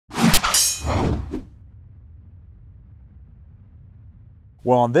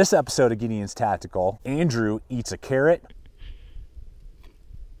Well, on this episode of Gideon's Tactical, Andrew eats a carrot.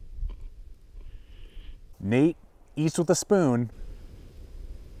 Nate eats with a spoon.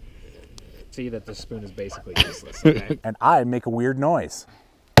 See that the spoon is basically useless. Okay? And I make a weird noise.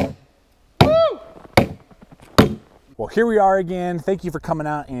 Well, here we are again. Thank you for coming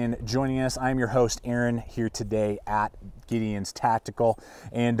out and joining us. I'm your host, Aaron, here today at Gideon's Tactical.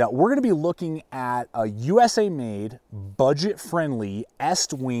 And we're going to be looking at a USA-made, budget-friendly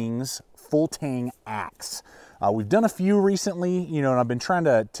Estwing full tang axe. We've done a few recently, and I've been trying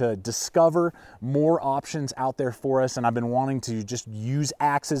to discover more options out there for us, and I've been wanting to just use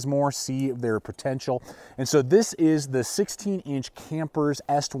axes more, see their potential. And so this is the 16-inch Campers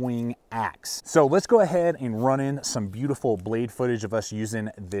Estwing axe. So let's go ahead and run in some beautiful blade footage of us using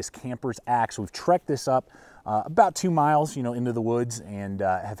this Campers axe. We've trekked this up about 2 miles, into the woods, and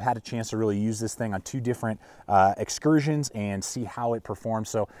have had a chance to really use this thing on 2 different excursions and see how it performs.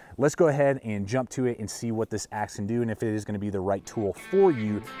 So let's go ahead and jump to it and see what this axe can do and if it is going to be the right tool for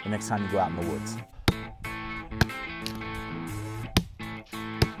you the next time you go out in the woods.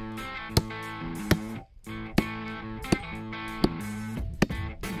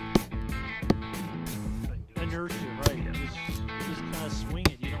 Inertia, right? You just kind of swing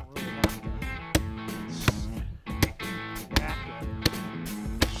it. You don't really have to whack at it.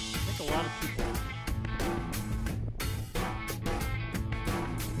 I think a lot of people.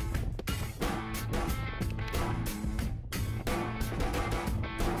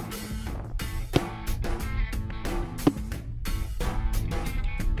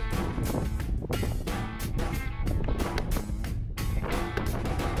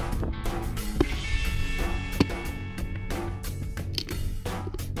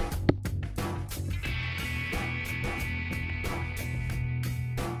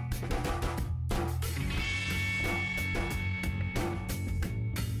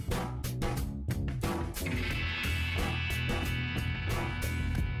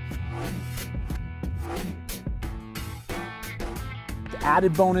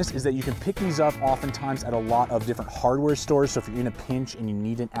 Added bonus is that you can pick these up oftentimes at a lot of different hardware stores. So if you're in a pinch and you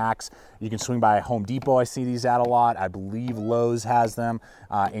need an axe, you can swing by Home Depot. I see these at a lot. I believe Lowe's has them,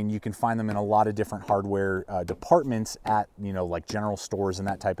 and you can find them in a lot of different hardware departments at, like general stores and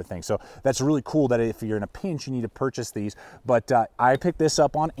that type of thing. So that's really cool that if you're in a pinch, you need to purchase these. But I picked this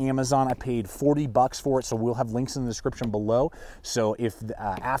up on Amazon. I paid 40 bucks for it, so we'll have links in the description below. So if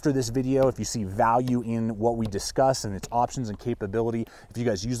after this video, if you see value in what we discuss and its options and capability, if you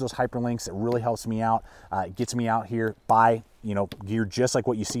guys use those hyperlinks, it really helps me out. It gets me out here by gear just like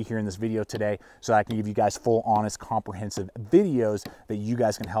what you see here in this video today, so I can give you guys full, honest, comprehensive videos that you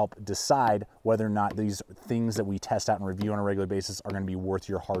guys can help decide whether or not these things that we test out and review on a regular basis are going to be worth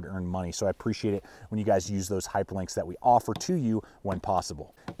your hard-earned money. So I appreciate it when you guys use those hyperlinks that we offer to you when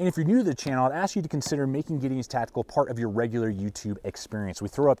possible. And if you're new to the channel, I'd ask you to consider making Gideon's Tactical part of your regular YouTube experience. We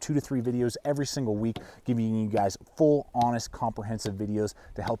throw up 2 to 3 videos every single week, giving you guys full, honest, comprehensive videos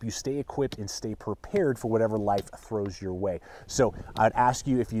to help you stay equipped and stay prepared for whatever life throws your way. So I'd ask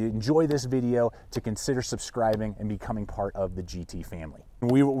you, if you enjoy this video, to consider subscribing and becoming part of the GT family.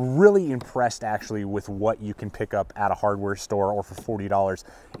 We were really impressed actually with what you can pick up at a hardware store or for $40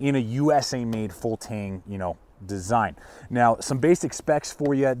 in a USA made full tang, design. Now, some basic specs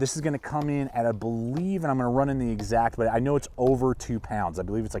for you. This is going to come in at, I believe, and I'm going to run in the exact, but I know it's over 2 pounds. I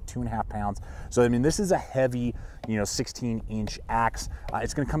believe it's like 2.5 pounds. So, I mean, this is a heavy, 16-inch axe.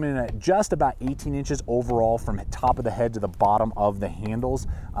 It's going to come in at just about 18 inches overall from the top of the head to the bottom of the handles,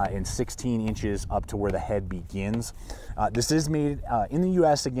 and 16 inches up to where the head begins. This is made in the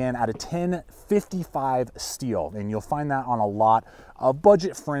US, again, out of 1055 steel, and you'll find that on a lot of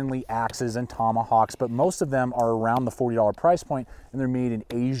budget-friendly axes and tomahawks, but most of them are around the $40 price point, and they're made in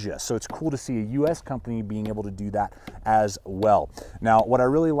Asia. So it's cool to see a US company being able to do that as well. Now, what I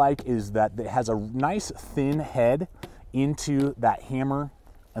really like is that it has a nice thin head into that hammer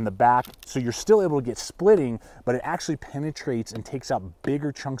and the back, so you're still able to get splitting, but it actually penetrates and takes out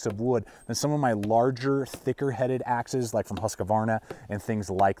bigger chunks of wood than some of my larger, thicker headed axes like from Husqvarna and things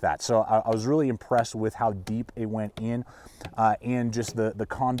like that. So I was really impressed with how deep it went in, and just the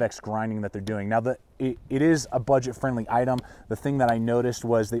convex grinding that they're doing. Now, it is a budget friendly item. The thing that I noticed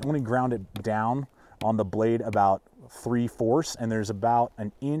was they only ground it down on the blade about 3/4, and there's about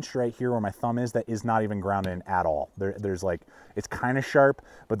an inch right here where my thumb is that is not even ground in at all. There's like, it's kind of sharp,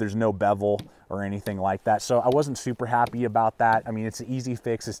 but there's no bevel or anything like that. So I wasn't super happy about that. I mean, it's an easy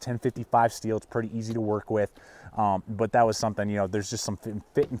fix. It's 1055 steel. It's pretty easy to work with. But that was something, there's just some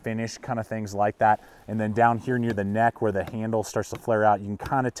fit and finish kind of things like that. And then down here near the neck where the handle starts to flare out, you can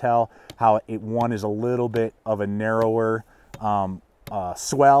kind of tell how one is a little bit of a narrower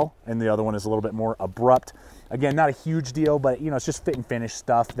swell, and the other one is a little bit more abrupt. Again, not a huge deal, but you know, it's just fit and finish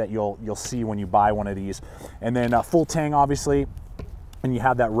stuff that you'll see when you buy one of these. And then full tang, obviously, and you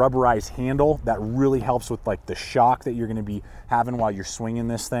have that rubberized handle that really helps with like the shock that you're going to be having while you're swinging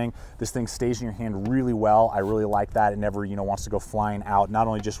this thing. This thing stays in your hand really well. I really like that. It never, you know, wants to go flying out, not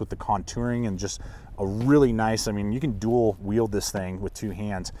only just with the contouring and just a really nice, I mean, you can dual wield this thing with 2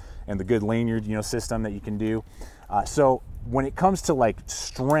 hands, and the good lanyard, you know, system that you can do. So when it comes to like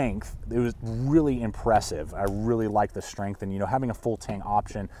strength, it was really impressive. I really like the strength, and you know, having a full tang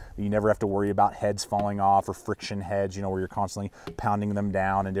option, you never have to worry about heads falling off or friction heads, you know, where you're constantly pounding them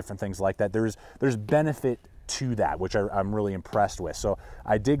down and different things like that. There's benefit to that, which I'm really impressed with. So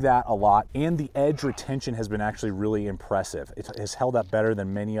I dig that a lot. And the edge retention has been actually really impressive. It has held up better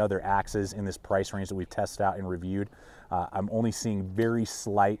than many other axes in this price range that we've tested out and reviewed. I'm only seeing very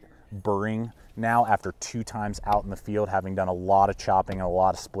slight burring now after 2 times out in the field, having done a lot of chopping and a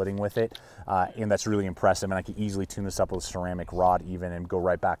lot of splitting with it, and that's really impressive. And I can easily tune this up with a ceramic rod even and go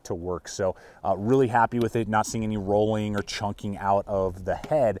right back to work. So really happy with it, not seeing any rolling or chunking out of the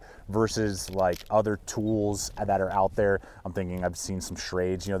head versus like other tools that are out there. I'm thinking, I've seen some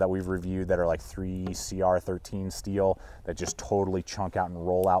Schrades, you know, that we've reviewed that are like 3CR13 steel that just totally chunk out and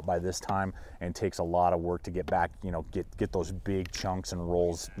roll out by this time, and takes a lot of work to get back, you know, get those big chunks and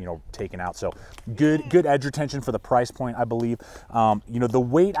rolls, you know, taken out. So good edge retention for the price point, I believe. You know, the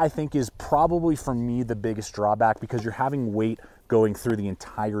weight, I think, is probably for me the biggest drawback, because you're having weight going through the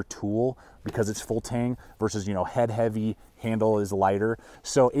entire tool because it's full tang versus, you know, head heavy, handle is lighter.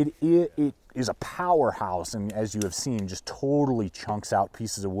 So it is a powerhouse, and as you have seen, just totally chunks out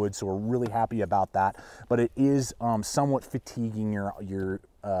pieces of wood. So we're really happy about that. But it is somewhat fatiguing your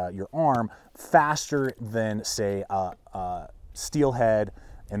arm faster than, say, steelhead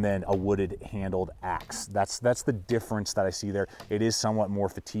and then a wooded handled axe. That's the difference that I see there. It is somewhat more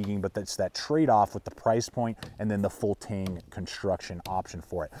fatiguing, but that's that trade-off with the price point and then the full tang construction option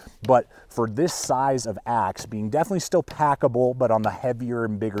for it. But for this size of axe, being definitely still packable, but on the heavier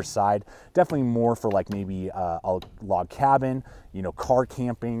and bigger side, definitely more for like maybe a log cabin, you know, car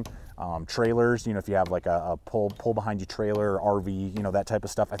camping, trailers, you know, if you have like a pull behind you trailer or RV, you know, that type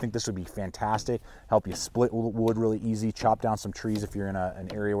of stuff. I think this would be fantastic. Help you split wood really easy, chop down some trees if you're in an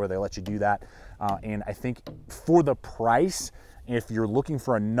area where they let you do that. And I think for the price, if you're looking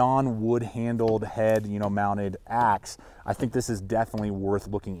for a non-wood handled head, you know, mounted axe, I think this is definitely worth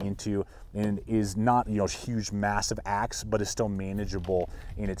looking into, and is not, you know, huge, massive axe, but is still manageable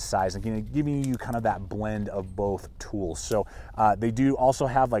in its size and giving you kind of that blend of both tools. So they do also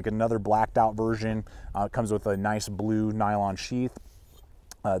have like another blacked out version. It comes with a nice blue nylon sheath,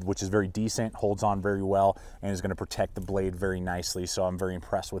 which is very decent, holds on very well, and is going to protect the blade very nicely. So I'm very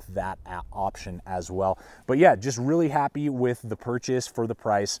impressed with that option as well. But yeah, just really happy with the purchase for the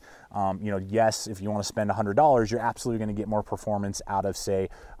price. You know, yes, if you want to spend $100, you're absolutely going to get more performance out of, say,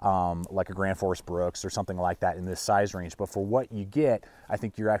 like a Grand Forest Brooks or something like that in this size range. But for what you get, I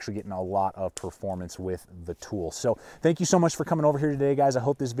think you're actually getting a lot of performance with the tool. So thank you so much for coming over here today, guys. I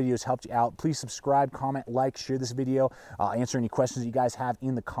hope this video has helped you out. Please subscribe, comment, like, share this video. Answer any questions you guys have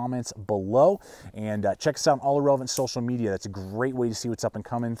in the comments below, and check us out on all the relevant social media. That's a great way to see what's up and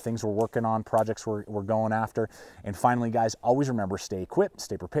coming, things we're working on, projects we're going after. And finally, guys, always remember, stay equipped,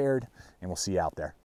 stay prepared, and we'll see you out there.